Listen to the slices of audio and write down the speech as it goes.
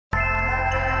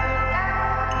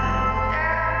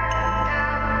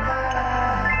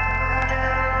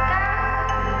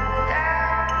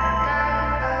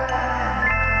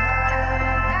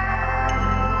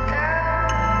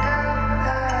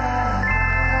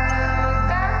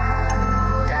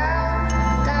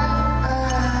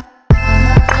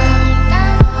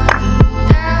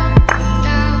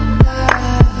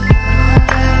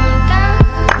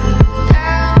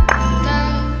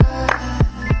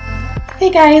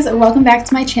Hey guys, welcome back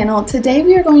to my channel. Today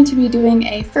we are going to be doing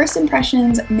a first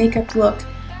impressions makeup look,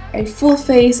 a full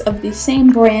face of the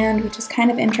same brand, which is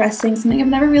kind of interesting, something I've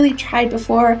never really tried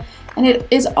before. And it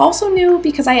is also new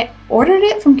because I ordered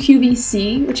it from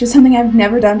QVC, which is something I've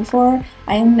never done before.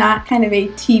 I am not kind of a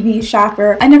TV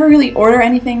shopper. I never really order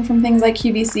anything from things like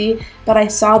QVC, but I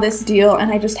saw this deal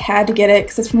and I just had to get it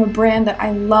because it's from a brand that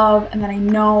I love and that I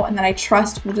know and that I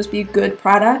trust will just be a good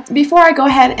product. Before I go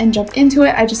ahead and jump into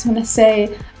it, I just want to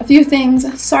say a few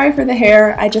things. Sorry for the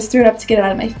hair. I just threw it up to get it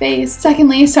out of my face.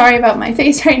 Secondly, sorry about my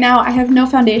face right now. I have no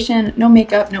foundation, no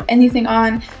makeup, no anything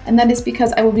on, and that is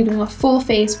because I will be doing a full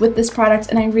face with this product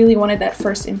and I really wanted that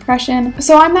first impression.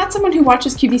 So I'm not someone who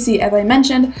watches QVC, as I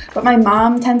mentioned, but my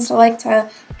mom tends to like to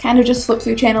kind of just flip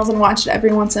through channels and watch it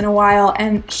every once in a while,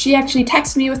 and she actually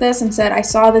texted me with this and said, I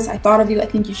saw this, I thought of you, I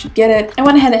think you should get it. I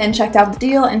went ahead and checked out the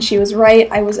deal and she was right.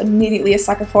 I was immediately a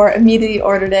sucker for it, immediately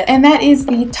ordered it, and that is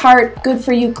the Tarte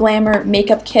Good-For-You-Glamour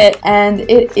makeup kit, and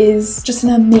it is just an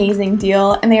amazing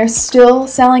deal, and they are still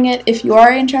selling it. If you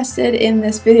are interested in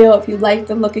this video, if you like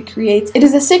the look it creates, it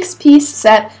is a 6-piece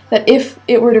set that if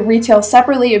it were to retail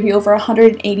separately, it would be over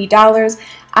 $180.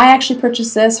 I actually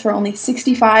purchased this for only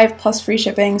 $65 plus free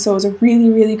shipping, so it was a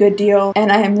really good deal,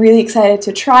 and I am really excited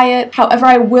to try it. However,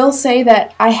 I will say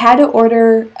that I had to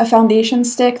order a foundation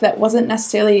stick that wasn't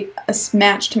necessarily a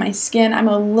match to my skin. I'm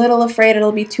a little afraid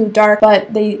it'll be too dark,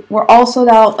 but they were all sold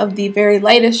out of the very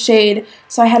lightest shade,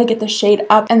 so I had to get the shade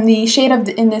up, and the shade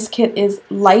in this kit is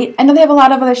light. I know they have a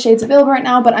lot of other shades available right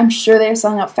now, but I'm sure they're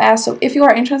selling out fast, so if you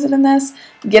are interested in this,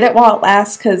 get it while it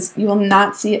lasts because you will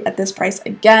not see it at this price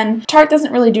again. Tarte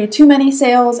doesn't really do too many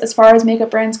sales as far as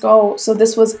makeup brands go, so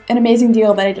this was an amazing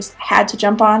deal that I just had to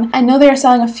jump on. I know they are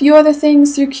selling a few other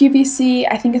things through QVC.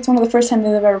 I think it's one of the first times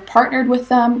that I've ever partnered with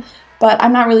them, but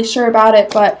I'm not really sure about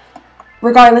it. But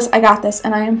regardless, I got this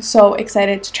and I am so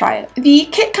excited to try it. The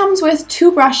kit comes with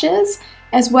 2 brushes,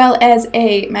 as well as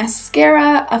a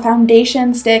mascara, a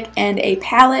foundation stick, and a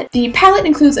palette. The palette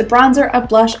includes a bronzer, a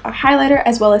blush, a highlighter,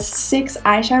 as well as 6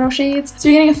 eyeshadow shades. So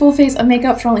you're getting a full face of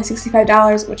makeup for only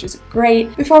 $65, which is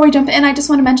great. Before we jump in, I just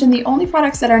want to mention the only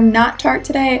products that are not Tarte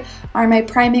today are my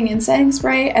priming and setting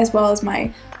spray, as well as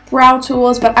my brow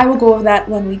tools, but I will go over that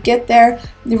when we get there.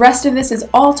 The rest of this is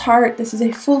all Tarte. This is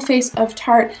a full face of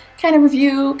Tarte kind of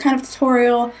review, kind of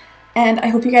tutorial, and I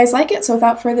hope you guys like it. So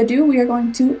without further ado, we are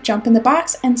going to jump in the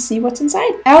box and see what's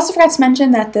inside. I also forgot to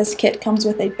mention that this kit comes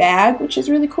with a bag, which is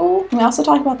really cool. And we also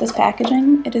talk about this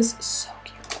packaging. It is so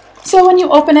cute. So when you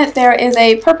open it, there is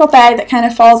a purple bag that kind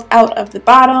of falls out of the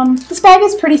bottom. This bag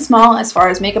is pretty small as far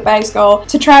as makeup bags go.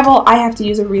 To travel, I have to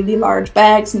use a really large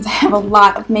bag since I have a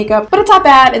lot of makeup, but it's not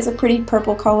bad. It's a pretty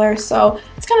purple color, so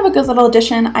it's kind of a good little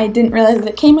addition. I didn't realize that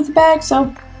it came with a bag,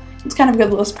 so it's kind of a good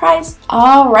little surprise.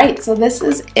 Alright, so this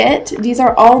is it. These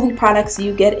are all the products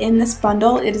you get in this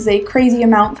bundle. It is a crazy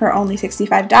amount for only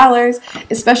 $65,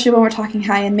 especially when we're talking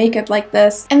high-end makeup like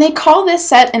this. And they call this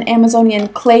set an Amazonian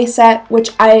clay set,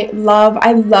 which I love.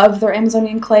 I love their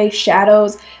Amazonian clay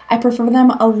shadows. I prefer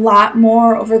them a lot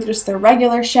more over just their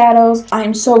regular shadows.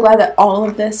 I'm so glad that all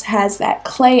of this has that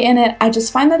clay in it. I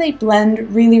just find that they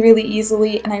blend really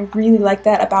easily, and I really like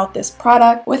that about this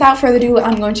product. Without further ado,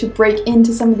 I'm going to break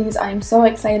into some of these. I'm so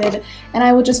excited, and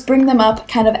I will just bring them up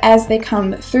kind of as they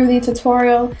come through the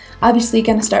tutorial. Obviously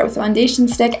gonna start with the foundation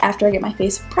stick after I get my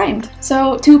face primed.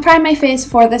 So to prime my face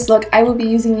for this look, I will be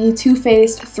using the Too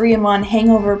Faced 3-in-1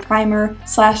 Hangover Primer /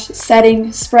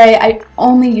 Setting Spray. I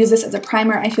only use this as a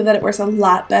primer. I feel that it works a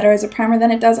lot better as a primer than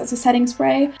it does as a setting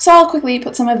spray. So I'll quickly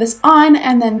put some of this on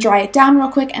and then dry it down real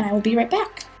quick, and I will be right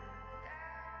back.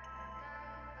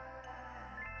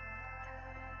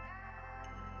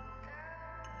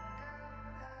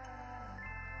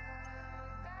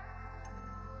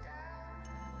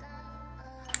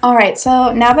 Alright,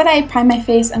 so now that I primed my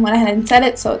face and went ahead and set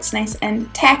it so it's nice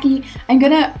and tacky, I'm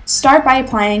gonna start by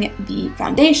applying the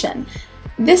foundation.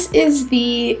 This is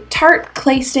the Tarte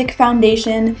Clay Stick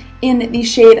Foundation in the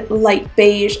shade Light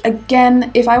Beige.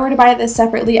 Again, if I were to buy this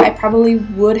separately, I probably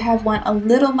would have went a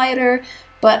little lighter,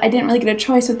 but I didn't really get a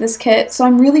choice with this kit, so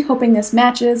I'm really hoping this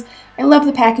matches. I love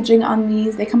the packaging on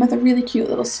these. They come with a really cute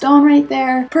little stone right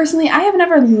there. Personally, I have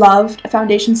never loved a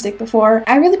foundation stick before.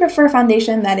 I really prefer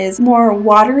foundation that is more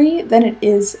watery than it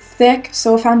is thick,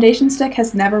 so a foundation stick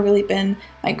has never really been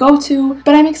my go-to,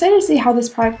 but I'm excited to see how this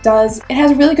product does. It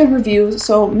has really good reviews,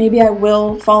 so maybe I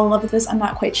will fall in love with this. I'm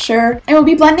not quite sure. I will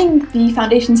be blending the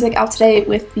foundation stick out today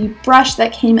with the brush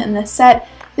that came in this set.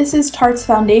 This is Tarte's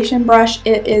Foundation Brush.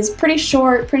 It is pretty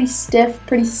short, pretty stiff,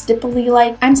 pretty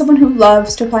stipply-like. I'm someone who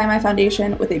loves to apply my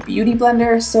foundation with a beauty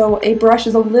blender, so a brush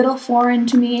is a little foreign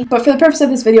to me. But for the purpose of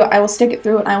this video, I will stick it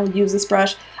through and I will use this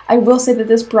brush. I will say that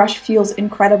this brush feels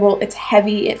incredible. It's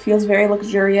heavy, it feels very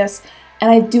luxurious, and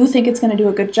I do think it's going to do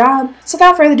a good job. So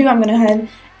without further ado, I'm going to go ahead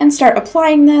and start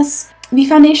applying this. The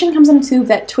foundation comes in a tube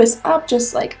that twists up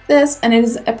just like this, and it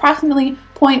is approximately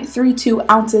 0.32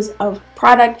 ounces of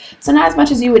product, so not as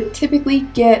much as you would typically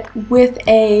get with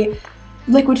a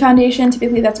liquid foundation.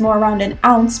 Typically that's more around an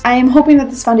ounce. I am hoping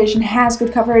that this foundation has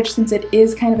good coverage since it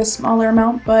is kind of a smaller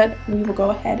amount, but we will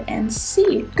go ahead and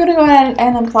see. I'm going to go ahead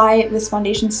and apply this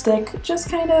foundation stick just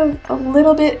kind of a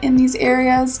little bit in these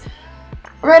areas.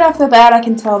 Right off the bat, I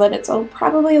can tell that it's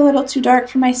probably a little too dark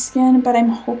for my skin, but I'm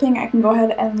hoping I can go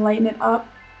ahead and lighten it up.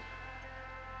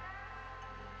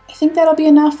 I think that'll be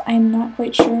enough. I'm not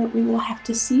quite sure. We will have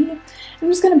to see. I'm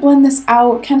just going to blend this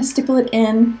out, kind of stipple it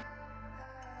in.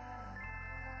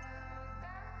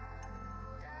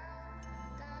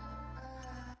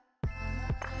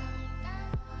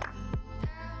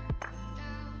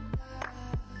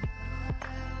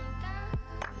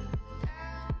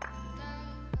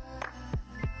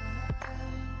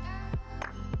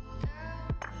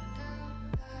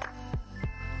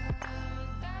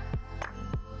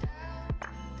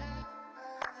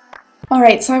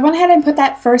 Alright, so I went ahead and put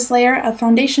that first layer of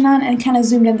foundation on and kind of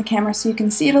zoomed in the camera so you can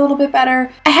see it a little bit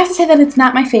better. I have to say that it's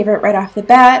not my favorite right off the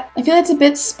bat. I feel it's a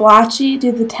bit splotchy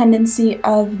due to the tendency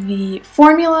of the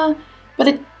formula, but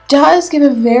it does give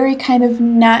a very kind of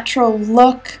natural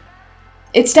look.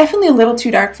 It's definitely a little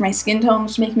too dark for my skin tone,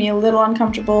 which makes me a little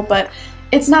uncomfortable, but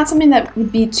it's not something that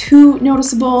would be too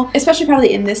noticeable, especially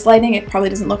probably in this lighting. It probably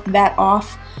doesn't look that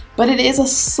off, but it is a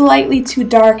slightly too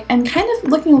dark and kind of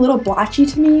looking a little blotchy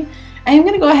to me. I am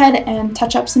going to go ahead and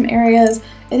touch up some areas.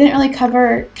 I didn't really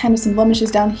cover kind of some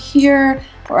blemishes down here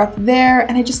or up there,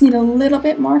 and I just need a little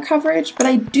bit more coverage, but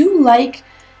I do like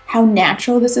how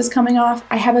natural this is coming off.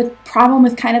 I have a problem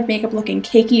with kind of makeup looking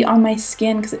cakey on my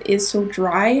skin because it is so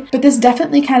dry, but this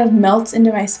definitely kind of melts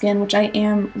into my skin, which I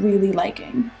am really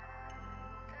liking.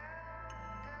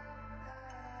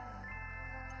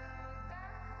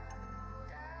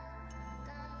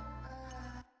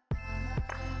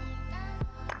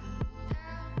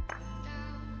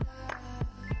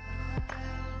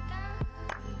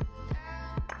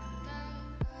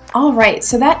 Alright,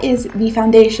 so that is the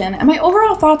foundation, and my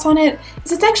overall thoughts on it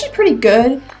is it's actually pretty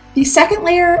good. The second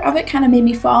layer of it kind of made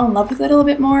me fall in love with it a little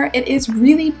bit more. It is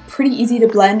really pretty easy to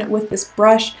blend with this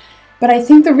brush, but I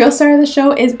think the real star of the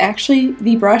show is actually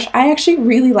the brush. I actually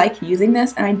really like using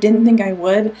this, and I didn't think I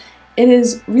would. It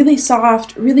is really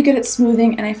soft, really good at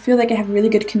smoothing, and I feel like I have really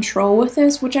good control with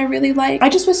this, which I really like. I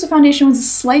just wish the foundation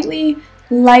was slightly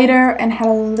lighter and had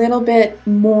a little bit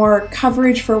more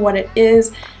coverage for what it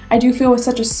is. I do feel with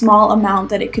such a small amount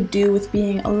that it could do with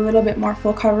being a little bit more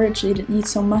full coverage, so you didn't need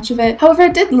so much of it. However,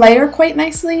 it did layer quite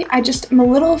nicely. I just am a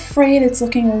little afraid it's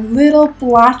looking a little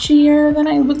blotchier than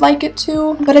I would like it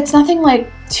to, but it's nothing like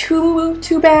too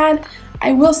bad.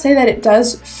 I will say that it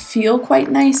does feel quite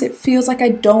nice. It feels like I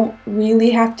don't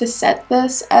really have to set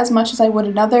this as much as I would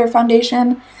another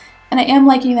foundation. And I am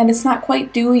liking that it's not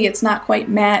quite dewy, it's not quite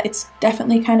matte, it's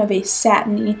definitely kind of a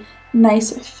satiny,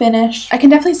 nice finish. I can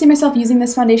definitely see myself using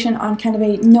this foundation on kind of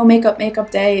a no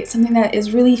makeup day, something that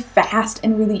is really fast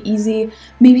and really easy.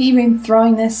 Maybe even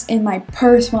throwing this in my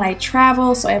purse when I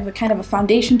travel, so I have a kind of a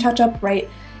foundation touch-up right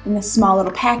in this small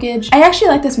little package. I actually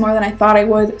like this more than I thought I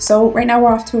would, so right now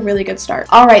we're off to a really good start.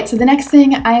 Alright, so the next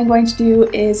thing I am going to do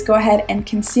is go ahead and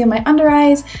conceal my under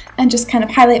eyes and just kind of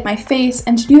highlight my face,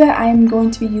 and to do that I am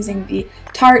going to be using the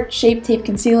Tarte Shape Tape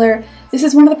Concealer. This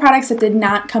is one of the products that did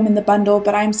not come in the bundle,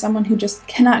 but I'm someone who just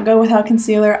cannot go without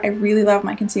concealer. I really love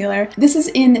my concealer. This is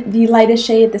in the lightest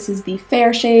shade. This is the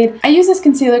fair shade. I use this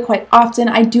concealer quite often.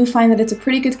 I do find that it's a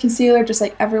pretty good concealer, just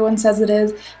like everyone says it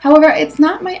is. However, it's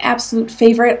not my absolute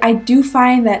favorite. I do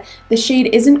find that the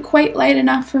shade isn't quite light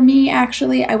enough for me,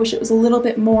 actually. I wish it was a little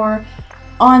bit more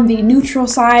on the neutral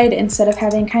side instead of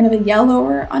having kind of a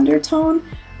yellower undertone.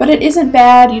 But it isn't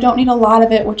bad. You don't need a lot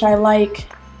of it, which I like.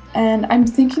 And I'm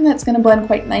thinking that's going to blend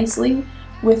quite nicely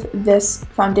with this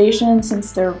foundation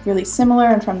since they're really similar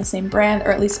and from the same brand,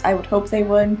 or at least I would hope they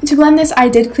would. To blend this, I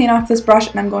did clean off this brush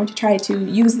and I'm going to try to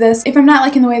use this. If I'm not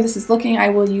liking the way this is looking, I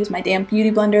will use my damp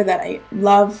beauty blender that I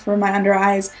love for my under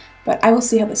eyes, but I will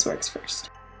see how this works first.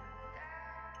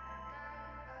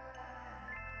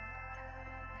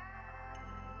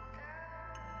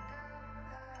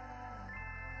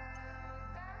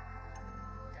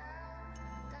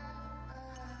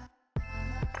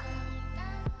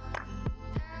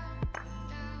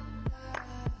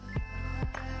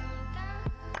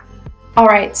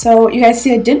 Alright, so you guys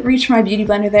see I didn't reach for my beauty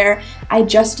blender there. I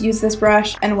just used this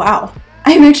brush, and wow,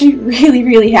 I'm actually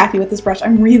really happy with this brush.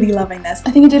 I'm really loving this.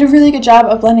 I think it did a really good job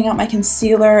of blending out my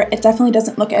concealer. It definitely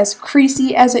doesn't look as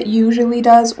creasy as it usually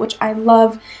does, which I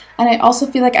love. And I also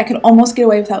feel like I could almost get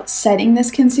away without setting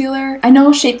this concealer. I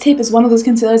know Shape Tape is one of those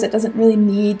concealers that doesn't really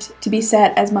need to be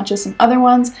set as much as some other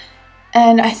ones.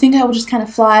 And I think I will just kind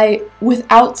of fly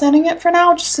without setting it for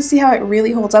now, just to see how it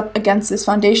really holds up against this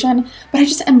foundation. But I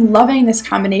just am loving this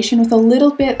combination with a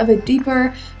little bit of a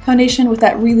deeper foundation with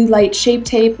that really light Shape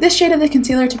Tape. This shade of the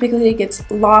concealer typically gets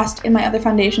lost in my other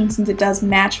foundation since it does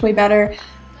match way better.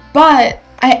 But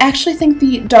I actually think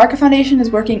the darker foundation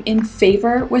is working in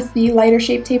favor with the lighter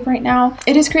Shape Tape right now.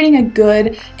 It is creating a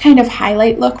good kind of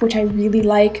highlight look, which I really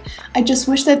like. I just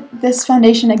wish that this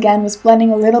foundation, again, was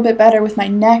blending a little bit better with my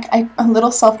neck. I'm a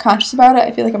little self-conscious about it.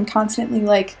 I feel like I'm constantly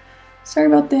like, sorry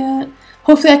about that.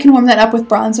 Hopefully I can warm that up with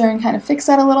bronzer and kind of fix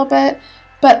that a little bit.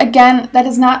 But again, that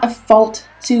is not a fault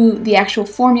to the actual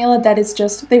formula. That is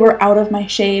just, they were out of my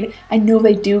shade. I know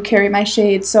they do carry my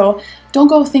shade, so don't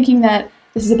go thinking that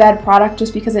this is a bad product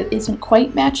just because it isn't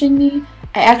quite matching me.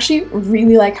 I actually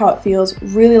really like how it feels,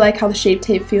 really like how the Shape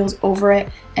Tape feels over it,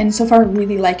 and so far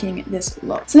really liking this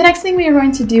look. So the next thing we are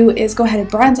going to do is go ahead and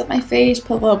bronze up my face,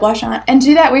 put a little blush on, and to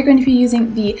do that we're going to be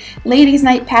using the Ladies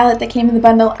Night palette that came in the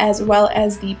bundle as well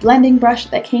as the blending brush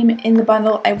that came in the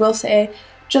bundle. I will say,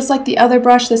 just like the other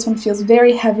brush, this one feels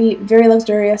very heavy, very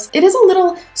luxurious. It is a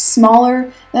little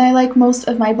smaller than I like most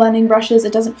of my blending brushes.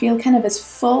 It doesn't feel kind of as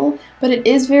full, but it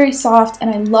is very soft, and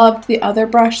I loved the other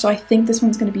brush, so I think this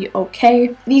one's going to be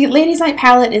okay. The Ladies Night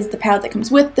palette is the palette that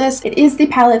comes with this. It is the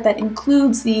palette that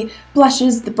includes the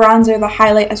blushes, the bronzer, the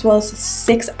highlight, as well as the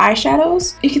 6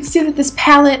 eyeshadows. You can see that this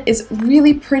palette is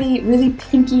really pretty, really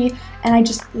pinky, and I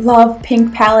just love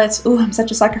pink palettes. Ooh, I'm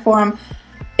such a sucker for them.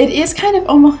 It is kind of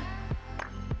almost...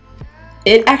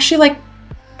 It actually like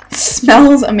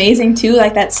smells amazing too,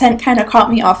 like that scent kind of caught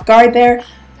me off guard there,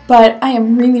 but I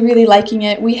am really liking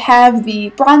it. We have the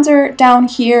bronzer down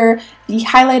here, the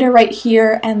highlighter right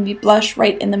here, and the blush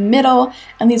right in the middle,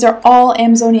 and these are all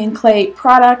Amazonian Clay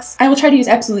products. I will try to use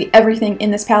absolutely everything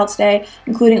in this palette today,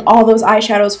 including all those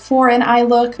eyeshadows for an eye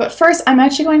look. But first, I'm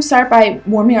actually going to start by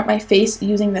warming up my face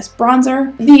using this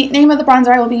bronzer. The name of the bronzer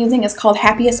I will be using is called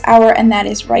Happiest Hour, and that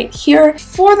is right here.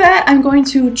 For that, I'm going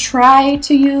to try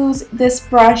to use this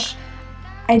brush.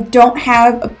 I don't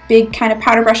have a big kind of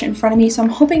powder brush in front of me, so I'm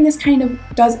hoping this kind of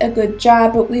does a good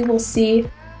job, but we will see.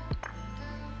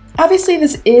 Obviously,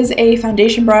 this is a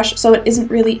foundation brush, so it isn't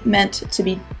really meant to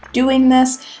be doing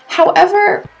this.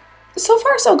 However, so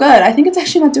far so good. I think it's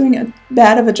actually not doing a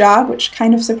bad of a job, which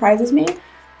kind of surprises me.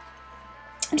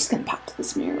 I'm just going to pop to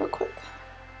this mirror real quick.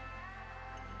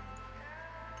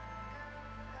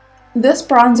 This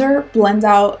bronzer blends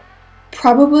out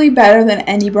probably better than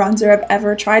any bronzer I've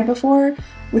ever tried before,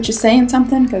 which is saying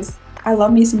something because I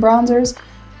love me some bronzers.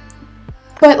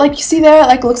 But like you see there, it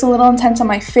like looks a little intense on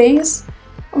my face,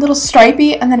 a little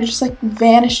stripy, and then it just like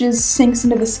vanishes, sinks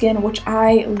into the skin, which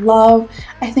I love.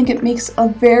 I think it makes a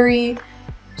very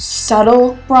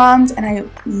subtle bronze, and I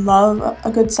love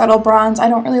a good subtle bronze. I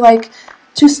don't really like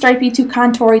too stripy, too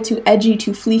contoury, too edgy,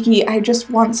 too fleeky. I just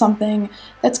want something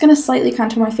that's going to slightly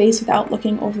contour my face without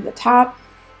looking over the top.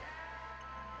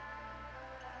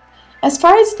 As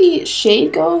far as the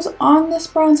shade goes on this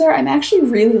bronzer, I'm actually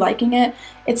really liking it.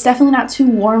 It's definitely not too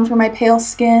warm for my pale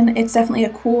skin. It's definitely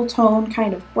a cool tone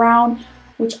kind of brown,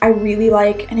 which I really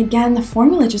like. And again, the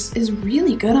formula just is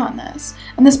really good on this.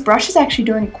 And this brush is actually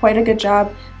doing quite a good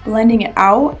job blending it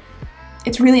out.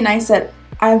 It's really nice that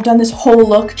I've done this whole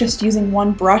look just using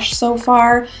one brush so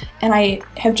far, and I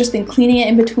have just been cleaning it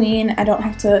in between. I don't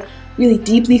have to really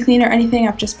deeply clean or anything.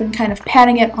 I've just been kind of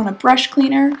patting it on a brush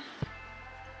cleaner.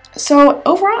 So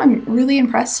overall, I'm really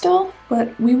impressed still,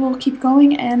 but we will keep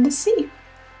going and see.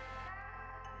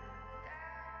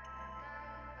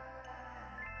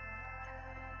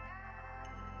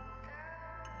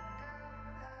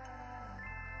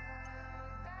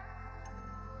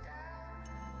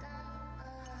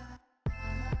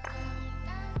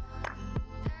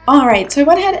 Alright, so I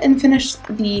went ahead and finished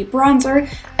the bronzer.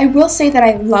 I will say that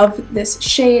I love this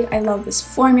shade, I love this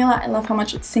formula, I love how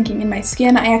much it's sinking in my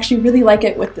skin. I actually really like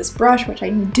it with this brush, which I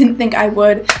didn't think I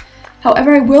would.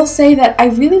 However, I will say that I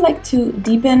really like to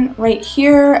deepen right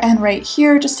here and right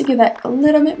here just to give that a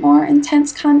little bit more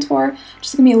intense contour,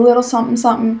 just to give me a little something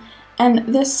something.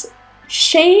 And this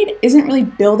shade isn't really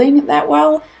building that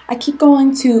well. I keep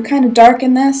going to kind of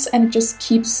darken this and it just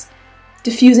keeps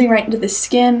diffusing right into the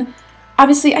skin.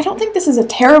 Obviously, I don't think this is a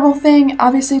terrible thing.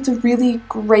 Obviously, it's a really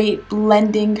great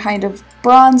blending kind of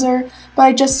bronzer, but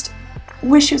I just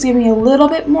wish it was giving me a little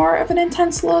bit more of an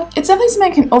intense look. It's definitely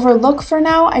something I can overlook for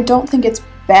now. I don't think it's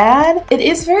bad. It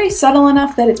is very subtle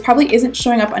enough that it probably isn't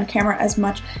showing up on camera as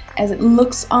much as it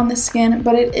looks on the skin,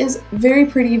 but it is very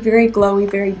pretty, very glowy,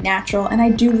 very natural, and I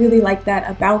do really like that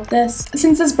about this.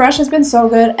 Since this brush has been so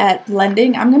good at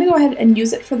blending, I'm going to go ahead and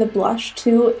use it for the blush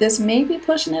too. This may be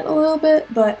pushing it a little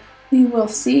bit, but we will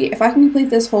see. If I can complete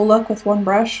this whole look with one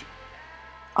brush,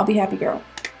 I'll be happy girl.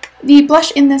 The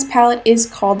blush in this palette is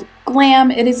called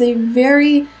Glam. It is a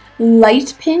very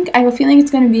light pink. I have a feeling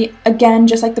it's going to be, again,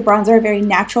 just like the bronzer, a very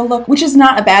natural look, which is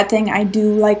not a bad thing. I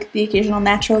do like the occasional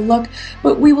natural look,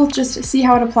 but we will just see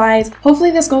how it applies.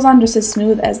 Hopefully this goes on just as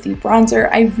smooth as the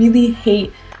bronzer. I really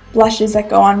hate blushes that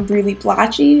go on really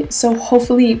blotchy, so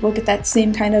hopefully we'll get that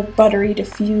same kind of buttery,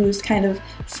 diffused kind of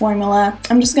formula.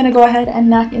 I'm just going to go ahead and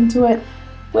knock into it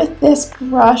with this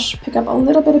brush, pick up a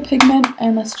little bit of pigment,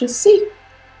 and let's just see.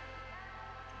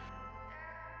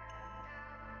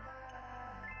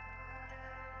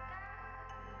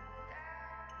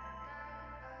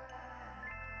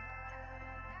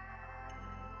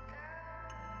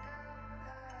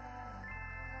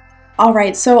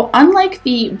 Alright, so unlike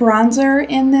the bronzer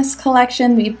in this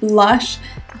collection, the blush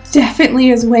definitely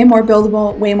is way more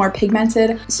buildable, way more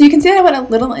pigmented. So you can see that I went a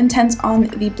little intense on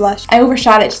the blush. I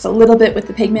overshot it just a little bit with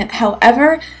the pigment.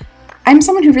 However, I'm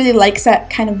someone who really likes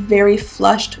that kind of very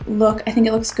flushed look. I think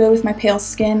it looks good with my pale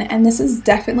skin, and this is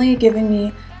definitely giving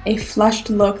me a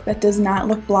flushed look that does not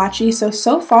look blotchy.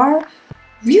 So far,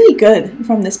 really good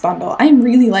from this bundle. I'm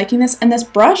really liking this, and this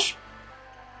brush,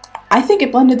 I think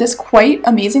it blended this quite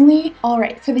amazingly.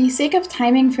 Alright, for the sake of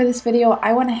timing for this video,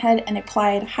 I went ahead and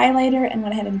applied highlighter and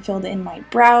went ahead and filled in my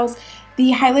brows.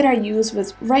 The highlighter I used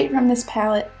was right from this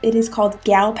palette. It is called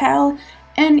Gal Pal,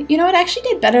 and you know, it actually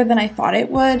did better than I thought it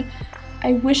would.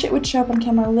 I wish it would show up on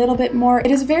camera a little bit more. It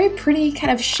is a very pretty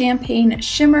kind of champagne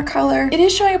shimmer color. It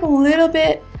is showing up a little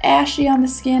bit ashy on the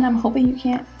skin. I'm hoping you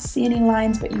can't see any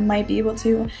lines, but you might be able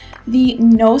to. The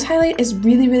nose highlight is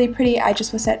really, really pretty. I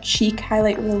just wish that cheek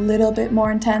highlight was a little bit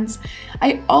more intense.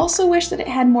 I also wish that it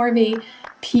had more of a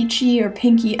peachy or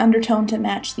pinky undertone to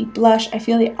match the blush. I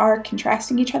feel they are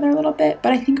contrasting each other a little bit,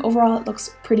 but I think overall it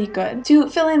looks pretty good. To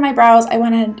fill in my brows, I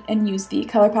went ahead and used the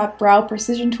ColourPop Brow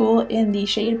Precision Tool in the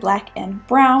shade Black and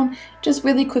Brown. Just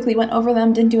really quickly went over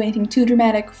them, didn't do anything too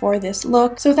dramatic for this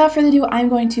look. So without further ado, I'm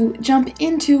going to jump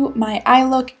into my eye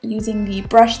look using the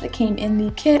brush that came in the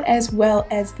kit as well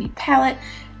as the palette.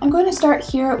 I'm going to start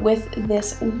here with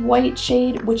this white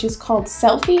shade, which is called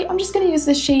Selfie. I'm just going to use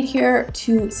this shade here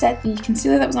to set the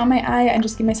concealer that was on my eye and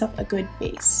just give myself a good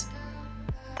base.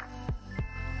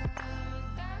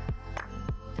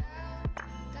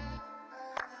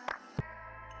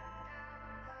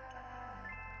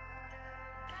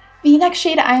 The next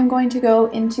shade I'm going to go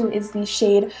into is the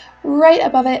shade right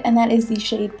above it, and that is the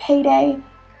shade Payday.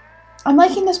 I'm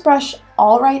liking this brush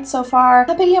alright so far.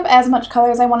 Not picking up as much color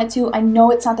as I wanted to. I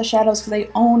know it's not the shadows because I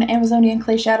own Amazonian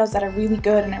clay shadows that are really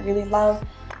good and I really love,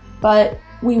 but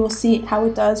we will see how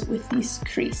it does with this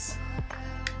crease.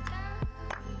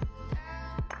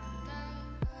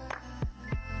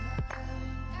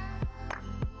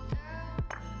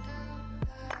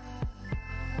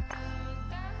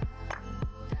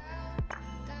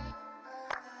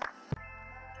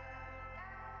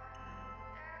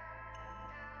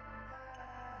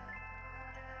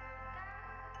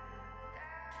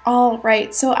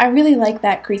 Alright, so I really like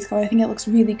that crease color. I think it looks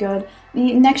really good.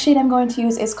 The next shade I'm going to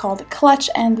use is called Clutch,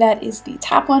 and that is the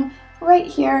top one right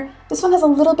here. This one has a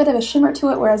little bit of a shimmer to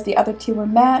it, whereas the other two were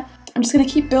matte. I'm just going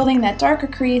to keep building that darker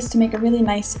crease to make a really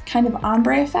nice kind of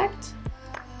ombre effect.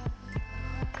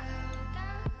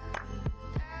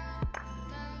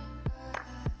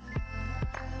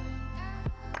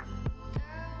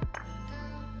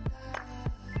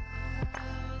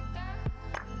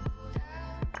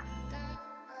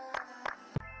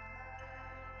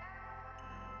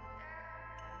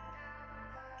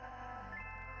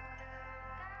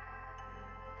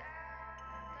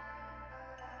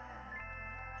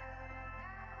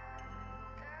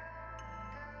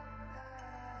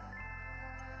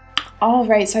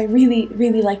 Alright, so I really,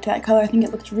 really liked that color. I think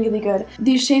it looked really good.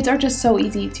 These shades are just so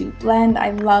easy to blend. I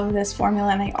love this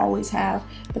formula and I always have,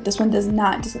 but this one does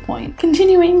not disappoint.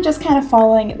 Continuing, just kind of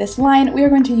following this line, we are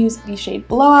going to use the shade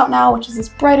Blowout now, which is this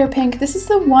brighter pink. This is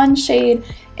the one shade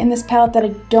in this palette that I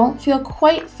don't feel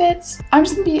quite fits. I'm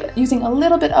just going to be using a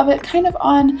little bit of it kind of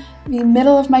on the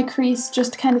middle of my crease,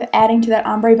 just kind of adding to that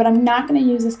ombre, but I'm not going to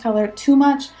use this color too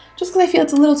much, just because I feel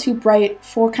it's a little too bright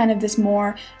for kind of this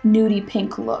more nudie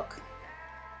pink look.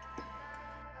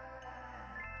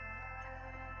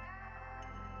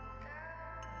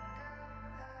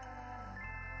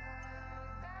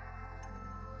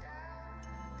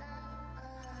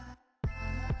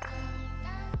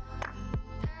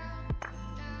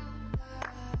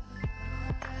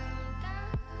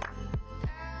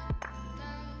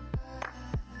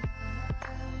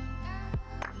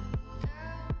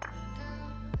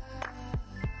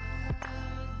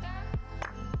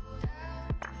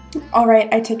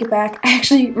 Alright, I take it back. I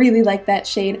actually really like that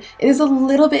shade. It is a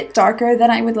little bit darker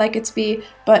than I would like it to be,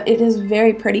 but it is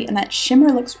very pretty, and that shimmer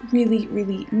looks really,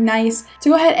 really nice. To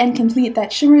go ahead and complete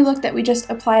that shimmery look that we just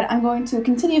applied, I'm going to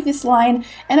continue this line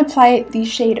and apply the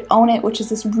shade Own It, which is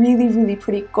this really, really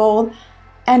pretty gold,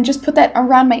 and just put that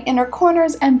around my inner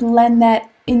corners and blend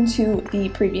that into the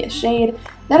previous shade.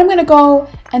 Then I'm going to go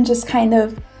and just kind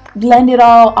of blend it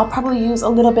all. I'll probably use a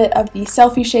little bit of the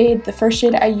Selfie shade, the first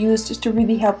shade I used, just to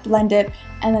really help blend it.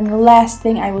 And then the last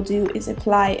thing I will do is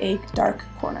apply a dark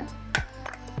corner.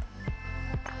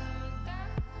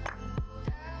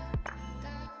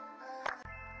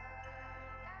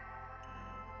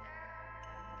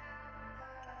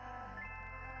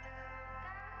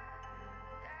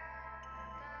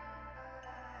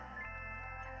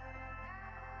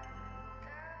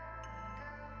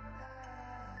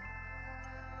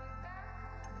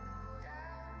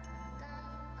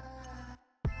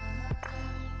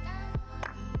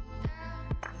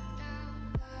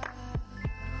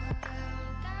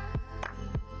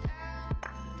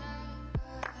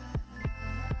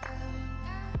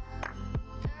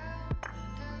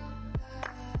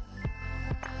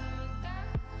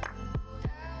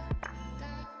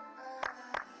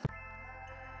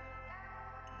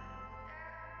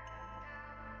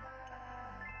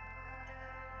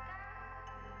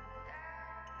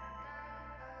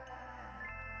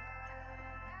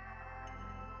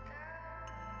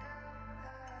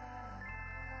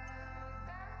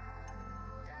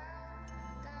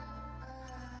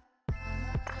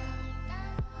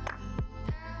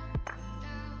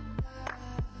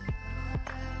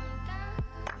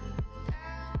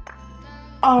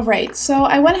 Alright, so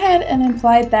I went ahead and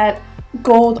applied that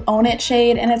gold Own It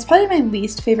shade, and it's probably my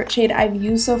least favorite shade I've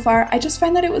used so far. I just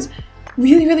find that it was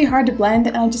really, really hard to blend,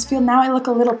 and I just feel now I look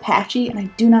a little patchy, and I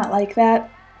do not like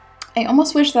that. I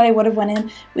almost wish that I would have went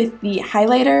in with the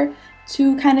highlighter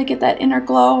to kind of get that inner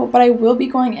glow, but I will be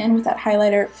going in with that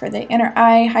highlighter for the inner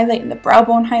eye highlight and the brow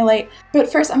bone highlight. But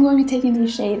first I'm going to be taking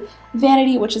the shade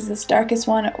Vanity, which is this darkest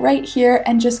one right here,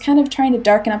 and just kind of trying to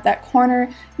darken up that corner,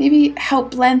 maybe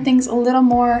help blend things a little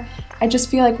more. I just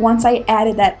feel like once I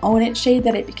added that Own It shade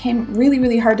that it became really,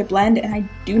 really hard to blend, and I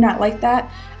do not like that.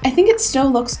 I think it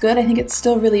still looks good, I think it's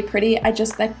still really pretty,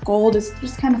 that gold is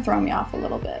just kind of throwing me off a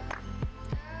little bit.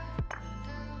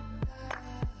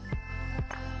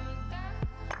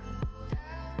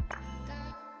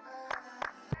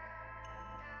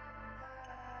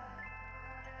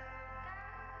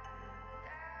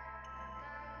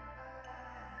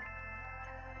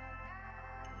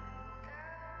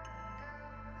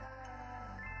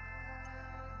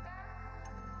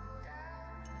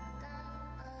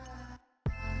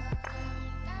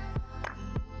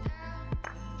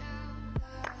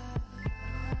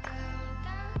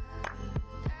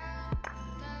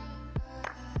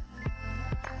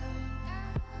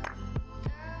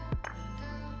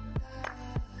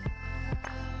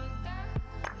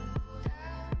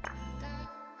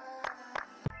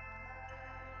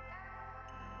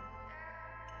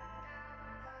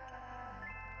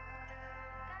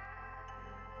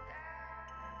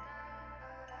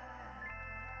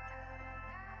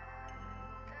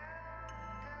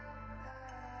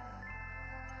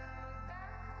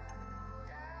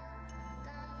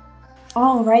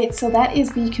 Alright, so that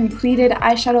is the completed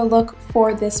eyeshadow look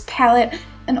for this palette,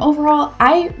 and overall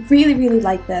I really, really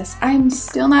like this. I'm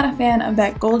still not a fan of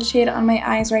that gold shade on my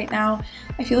eyes right now.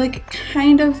 I feel like it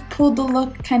kind of pulled the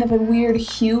look kind of a weird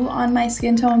hue on my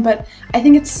skin tone, but I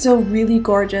think it's still really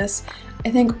gorgeous. I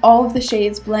think all of the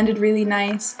shades blended really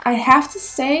nice. I have to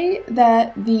say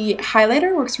that the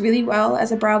highlighter works really well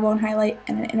as a brow bone highlight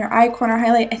and an inner eye corner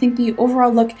highlight. I think the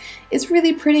overall look is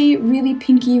really pretty, really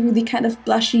pinky, really kind of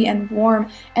blushy and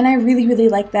warm, and I really, really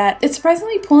like that. It's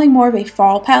surprisingly pulling more of a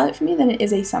fall palette for me than it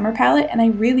is a summer palette, and I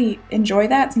really enjoy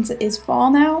that since it is fall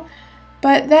now.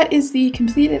 But that is the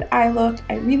completed eye look.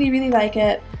 I really, really like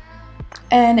it.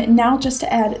 And now just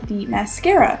to add the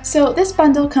mascara. So this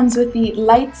bundle comes with the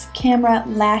Lights Camera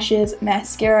Lashes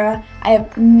mascara. I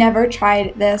have never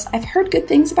tried this. I've heard good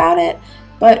things about it,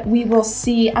 but we will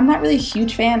see. I'm not really a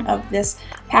huge fan of this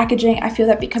packaging. I feel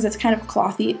that because it's kind of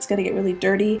clothy, it's gonna get really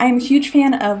dirty. I'm a huge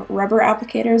fan of rubber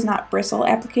applicators, not bristle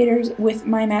applicators, with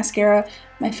my mascara.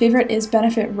 My favorite is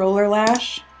Benefit Roller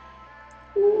Lash.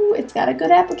 Ooh, it's got a good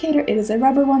applicator. It is a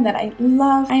rubber one that I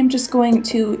love. I am just going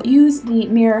to use the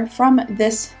mirror from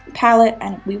this palette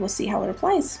and we will see how it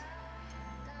applies.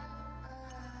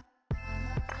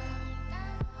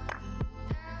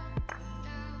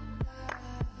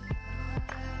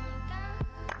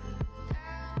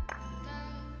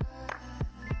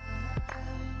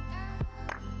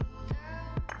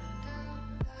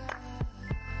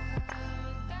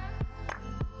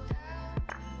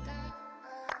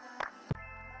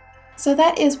 So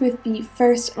that is with the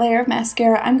first layer of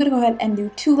mascara. I'm going to go ahead and do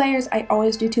 2 layers. I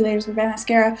always do 2 layers with my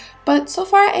mascara, but so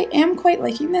far I am quite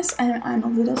liking this, and I'm a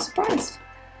little surprised.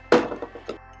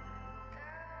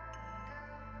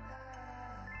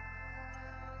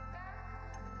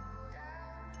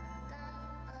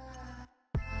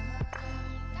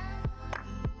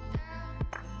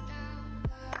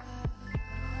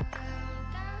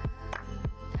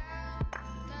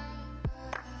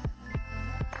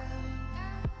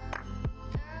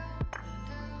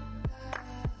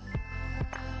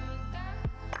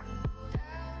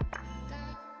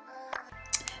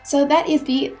 So that is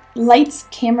the Lights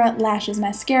Camera Lashes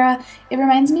mascara. It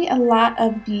reminds me a lot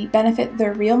of the Benefit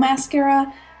The Real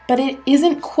mascara, but it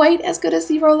isn't quite as good as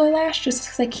the Roller Lash just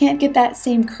because I can't get that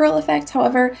same curl effect.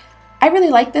 However, I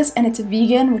really like this, and it's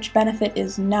vegan, which Benefit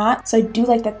is not, so I do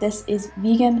like that this is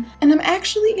vegan. And I'm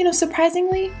actually,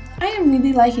 surprisingly, I am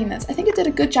really liking this. I think it did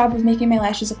a good job of making my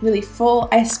lashes look really full.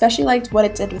 I especially liked what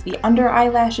it did with the under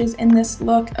eyelashes in this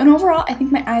look. And overall, I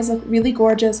think my eyes look really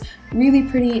gorgeous, really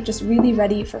pretty, just really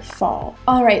ready for fall.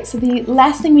 Alright, so the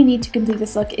last thing we need to complete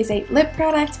this look is a lip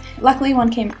product. Luckily,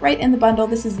 one came right in the bundle.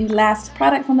 This is the last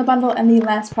product from the bundle and the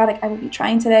last product I will be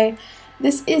trying today.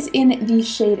 This is in the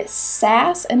shade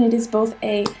Sass, and it is both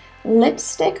a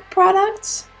lipstick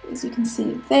product, as you can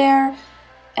see there,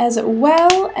 as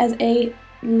well as a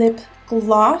lip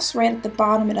gloss. Right at the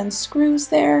bottom it unscrews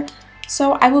there.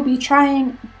 So I will be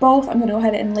trying both. I'm going to go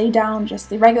ahead and lay down just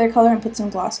the regular color and put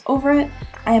some gloss over it.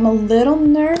 I am a little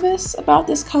nervous about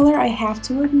this color, I have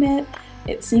to admit.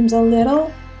 It seems a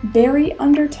little berry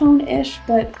undertone-ish,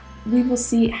 but we will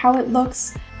see how it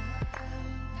looks.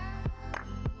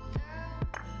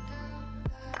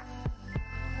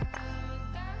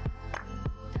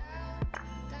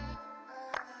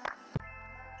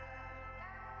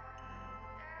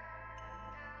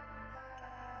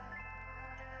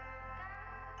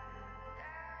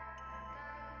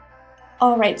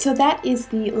 Alright, so that is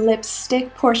the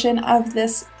lipstick portion of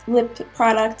this lip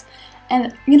product,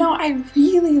 and I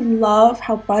really love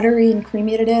how buttery and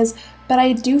creamy it is, but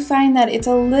I do find that it's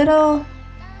a little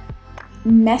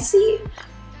messy.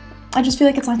 I just feel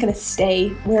like it's not going to stay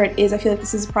where it is. I feel like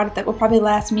this is a product that will probably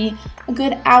last me a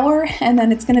good hour, and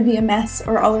then it's going to be a mess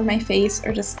or all over my face,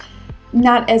 or just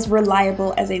not as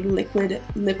reliable as a liquid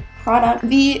lip product.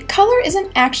 The color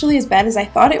isn't actually as bad as I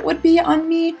thought it would be on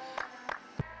me.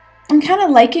 I'm kind of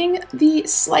liking the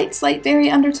slight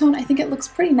berry undertone. I think it looks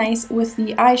pretty nice with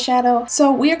the eyeshadow.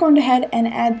 So we are going to head and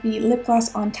add the lip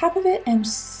gloss on top of it and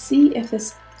see if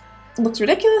this looks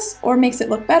ridiculous or makes it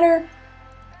look better.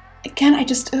 Again, I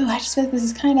just feel like this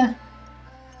is kind of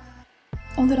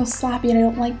a little sloppy, and I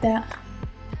don't like that.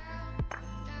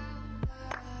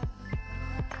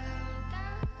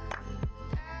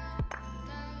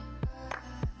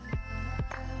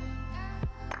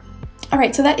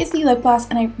 Alright, so that is the lip gloss,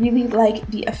 and I really like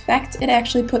the effect it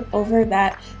actually put over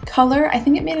that color. I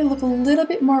think it made it look a little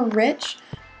bit more rich.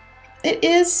 It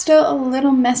is still a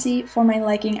little messy for my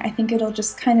liking. I think it'll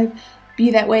just kind of be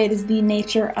that way. It is the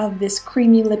nature of this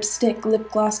creamy lipstick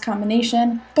lip gloss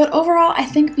combination. But overall, I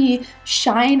think the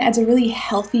shine adds a really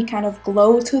healthy kind of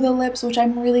glow to the lips, which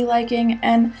I'm really liking,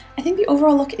 and I think the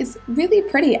overall look is really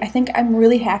pretty. I think I'm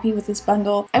really happy with this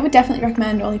bundle. I would definitely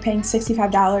recommend only paying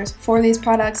 $65 for these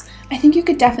products. I think you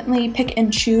could definitely pick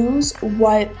and choose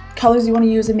what colors you want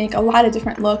to use and make a lot of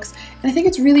different looks, and I think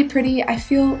it's really pretty. I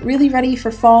feel really ready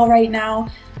for fall right now.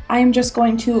 I'm just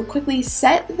going to quickly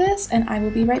set this, and I will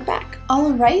be right back.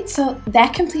 Alright, so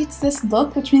that completes this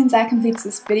look, which means that completes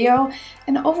this video,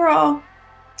 and overall,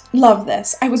 love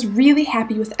this. I was really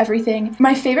happy with everything.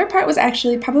 My favorite part was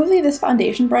actually probably this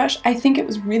foundation brush. I think it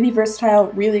was really versatile,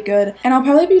 really good, and I'll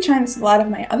probably be trying this with a lot of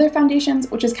my other foundations,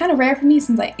 which is kind of rare for me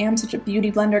since I am such a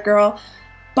beauty blender girl.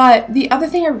 But the other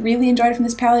thing I really enjoyed from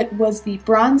this palette was the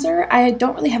bronzer. I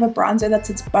don't really have a bronzer that's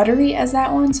as buttery as that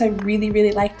one, so I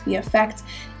really liked the effect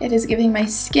it is giving my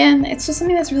skin. It's just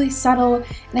something that's really subtle, and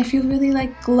I feel really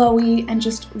glowy and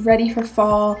just ready for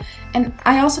fall. And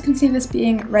I also can see this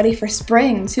being ready for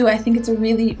spring too. I think it's a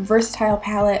really versatile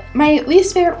palette. My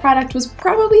least favorite product was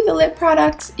probably the lip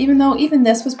product, even though even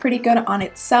this was pretty good on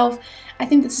itself. I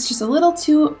think this is just a little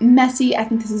too messy. I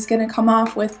think this is going to come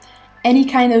off with any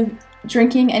kind of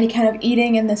drinking, any kind of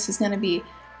eating, and this is going to be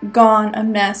gone, a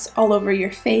mess all over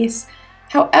your face.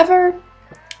 However,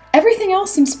 everything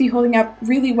else seems to be holding up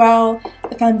really well.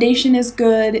 The foundation is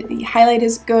good, the highlight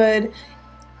is good.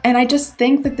 And I just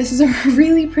think that this is a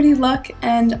really pretty look,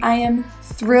 and I am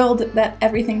thrilled that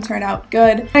everything turned out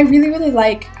good. I really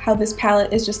like how this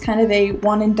palette is just kind of a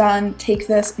one and done. Take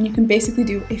this and you can basically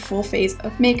do a full face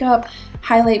of makeup,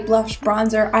 highlight, blush,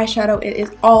 bronzer, eyeshadow. It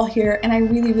is all here, and I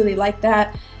really like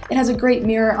that. It has a great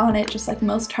mirror on it, just like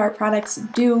most Tarte products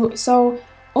do. So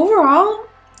overall,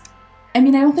 I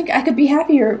mean, I don't think I could be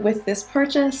happier with this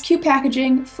purchase. Cute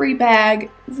packaging, free bag,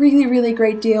 really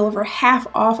great deal, over half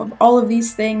off of all of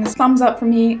these things. Thumbs up for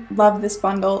me, love this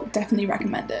bundle, definitely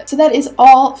recommend it. So that is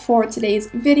all for today's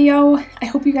video. I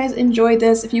hope you guys enjoyed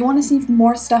this. If you want to see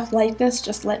more stuff like this,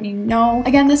 just let me know.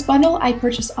 Again, this bundle I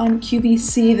purchased on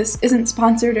QVC. This isn't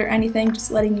sponsored or anything,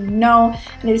 just letting you know.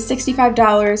 And it is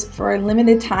 $65 for a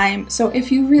limited time. So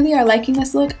if you really are liking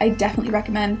this look, I definitely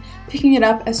recommend picking it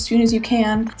up as soon as you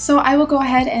can. So I will go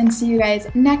ahead and see you guys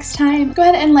next time. Go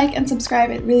ahead and like and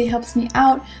subscribe, it really helps me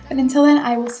out. But until then,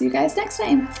 I will see you guys next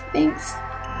time. Thanks.